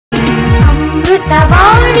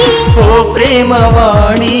Amruthavani, O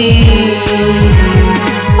Premavani,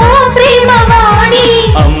 O Premavani,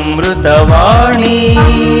 Amruthavani.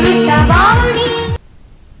 Amruthavani.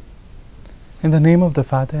 In the name of the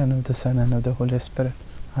Father, and of the Son, and of the Holy Spirit.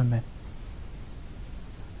 Amen.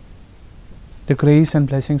 The grace and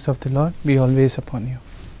blessings of the Lord be always upon you.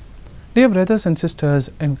 Dear brothers and sisters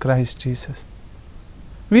in Christ Jesus,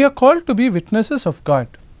 we are called to be witnesses of God.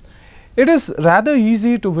 It is rather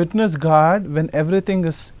easy to witness God when everything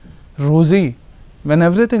is rosy, when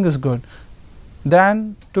everything is good,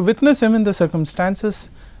 than to witness Him in the circumstances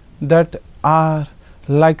that are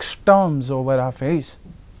like storms over our face.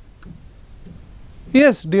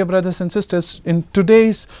 Yes, dear brothers and sisters, in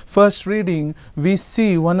today's first reading, we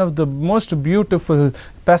see one of the most beautiful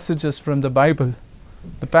passages from the Bible.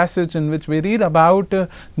 The passage in which we read about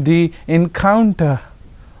the encounter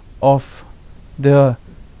of the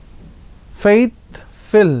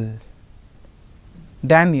faith-filled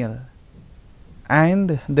Daniel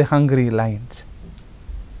and the hungry lions.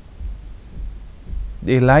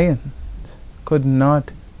 The lions could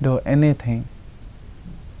not do anything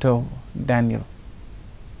to Daniel.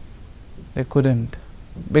 They couldn't,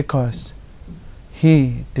 because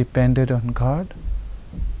he depended on God,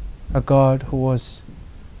 a God who was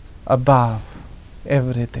above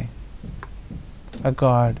everything, a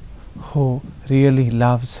God who really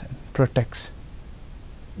loves and protects.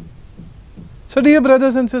 So dear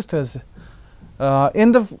brothers and sisters,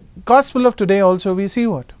 in the gospel of today also we see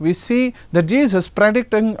what? We see that Jesus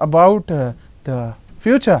predicting about the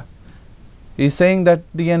future. He is saying that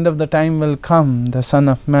the end of the time will come, the Son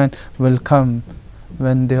of Man will come,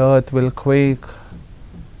 when the earth will quake,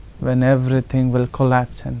 when everything will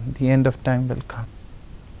collapse, and the end of time will come.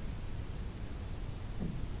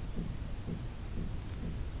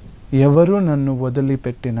 ఎవరు నన్ను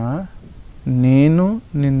వదిలిపెట్టినా నేను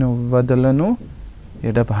నిన్ను వదలను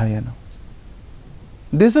ఎడబాయను.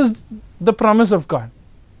 This is the promise of God.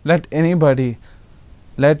 Let anybody,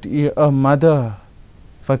 let a mother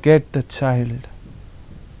forget the child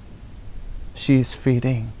she is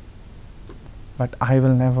feeding, but I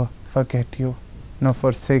will never forget you nor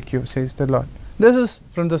forsake you, says the Lord. This is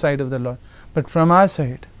from the side of the Lord. But from our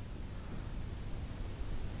side,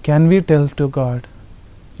 can we tell to God,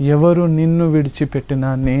 ఎవరు నిన్ను విడిచిపెట్టినా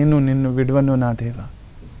నేను నిన్ను విడువను నా దేవా?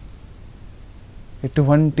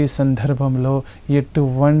 ఎటువంటి సందర్భంలో,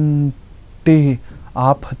 ఎటువంటి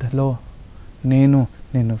ఆపదలో నేను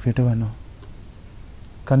నిన్ను విడువను.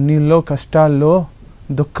 కన్నీల్లో, కష్టాల్లో,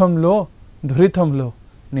 దుఃఖంలో, దురితంలో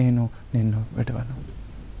నేను నిన్ను విడువను.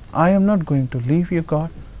 I am not going to leave you,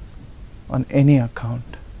 God, on any account.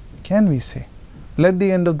 Can we say, let the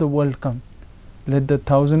end of the world come, let the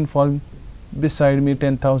 1,000 fall beside me,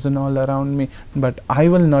 10,000 all around me, but I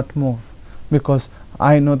will not move, because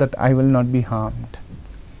I know that I will not be harmed.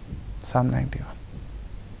 Psalm 91.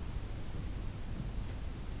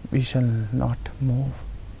 We shall not move.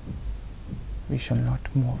 We shall not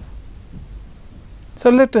move. So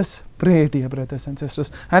let us pray, dear brothers and sisters.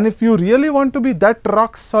 And if you really want to be that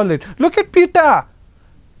rock solid, look at Peter.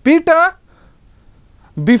 Peter,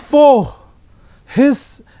 before his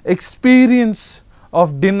experience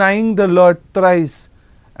of denying the Lord thrice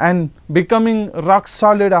and becoming rock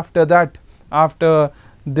solid after that, after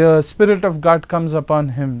the Spirit of God comes upon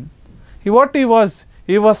him, he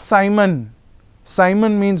was Simon.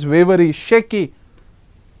 Simon means wavery, shaky.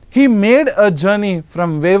 He made a journey from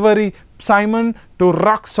wavery Simon to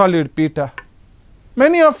rock solid Peter.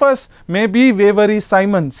 Many of us may be wavery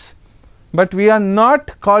Simons, but we are not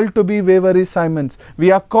called to be wavery Simons. We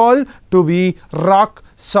are called to be rock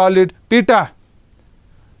solid Peter.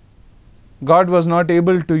 God was not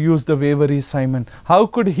able to use the wavery Simon. How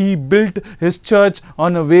could he build his church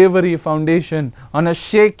on a wavery foundation, on a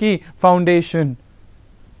shaky foundation?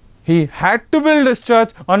 He had to build his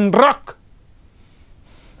church on rock.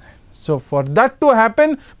 So for that to happen,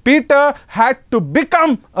 Peter had to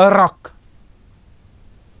become a rock.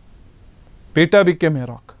 Peter became a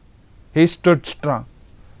rock. He stood strong.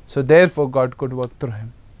 So therefore God could work through him.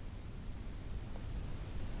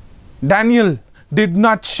 Daniel did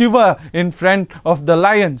not shiver in front of the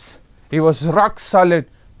lions. He was rock solid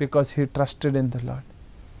because he trusted in the Lord.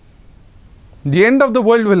 The end of the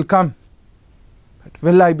world will come. But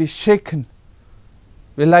will I be shaken?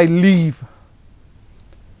 Will I leave?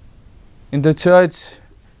 In the church,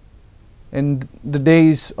 in the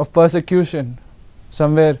days of persecution,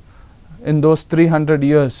 somewhere in those 300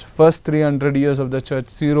 years, first 300 years of the church,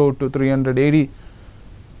 0 to 300 AD,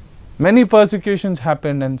 many persecutions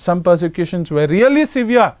happened, and some persecutions were really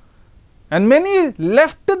severe, and many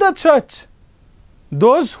left the church.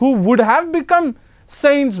 Those who would have become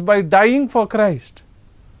saints by dying for Christ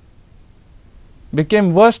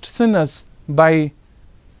became worst sinners by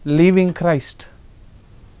leaving Christ.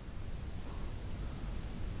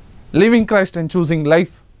 Leaving Christ and choosing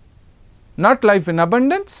life. Not life in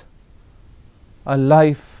abundance, a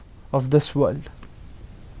life of this world.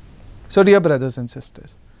 So dear brothers and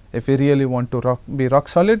sisters, if we really want to be rock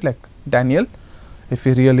solid like Daniel, if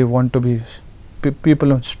we really want to be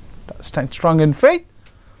people who stand strong in faith,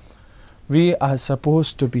 we are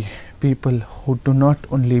supposed to be people who do not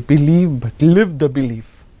only believe but live the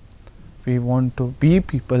belief. We want to be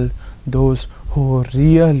people, those who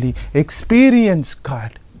really experience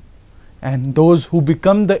God and those who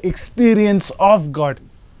become the experience of God.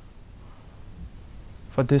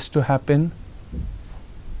 For this to happen,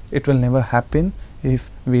 it will never happen if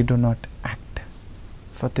we do not act.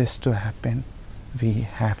 For this to happen, we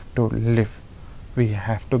have to live. We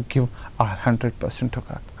have to give our 100% to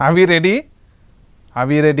God. Are we ready? Are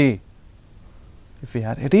we ready? If we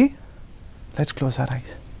are ready, let's close our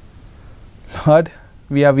eyes. Lord,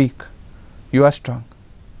 we are weak. You are strong.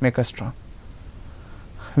 Make us strong.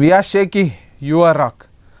 We are shaky. You are rock.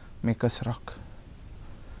 Make us rock.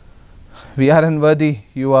 We are unworthy.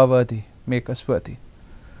 You are worthy. Make us worthy.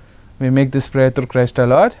 We make this prayer through Christ our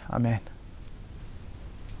Lord. Amen.